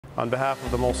On behalf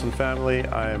of the Molson family,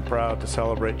 I am proud to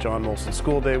celebrate John Molson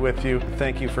School Day with you.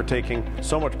 Thank you for taking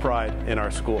so much pride in our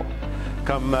school.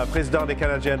 Comme président des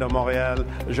Canadiens de Montréal,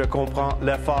 je comprends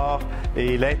l'effort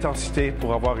et l'intensité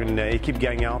pour avoir une équipe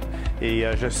gagnante et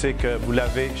je sais que vous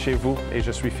l'avez chez vous et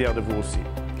je suis fier de vous aussi.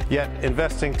 Yet,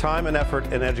 investing time and effort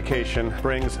in education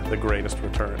brings the greatest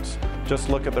returns. Just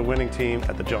look at the winning team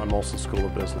at the John Molson School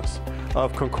of Business.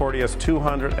 Of Concordia's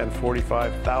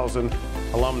 245,000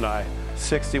 alumni,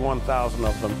 61,000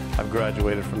 of them have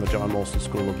graduated from the John Molson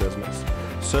School of Business.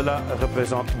 Cela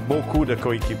représente beaucoup de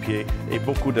coéquipiers et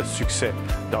beaucoup de succès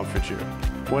dans le futur.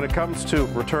 When it comes to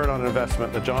return on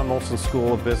investment, the John Molson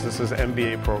School of Business's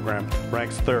MBA program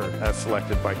ranks third as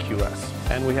selected by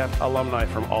QS. And we have alumni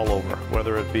from all over,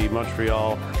 whether it be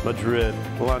Montreal, Madrid,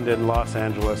 London, Los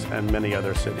Angeles, and many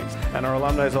other cities. And our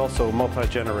alumni is also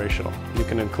multi-generational. You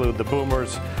can include the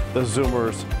Boomers, the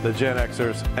Zoomers, the Gen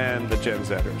Xers, and the Gen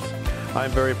Zers.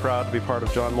 I'm very proud to be part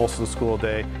of John Molson School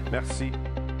Day. Merci.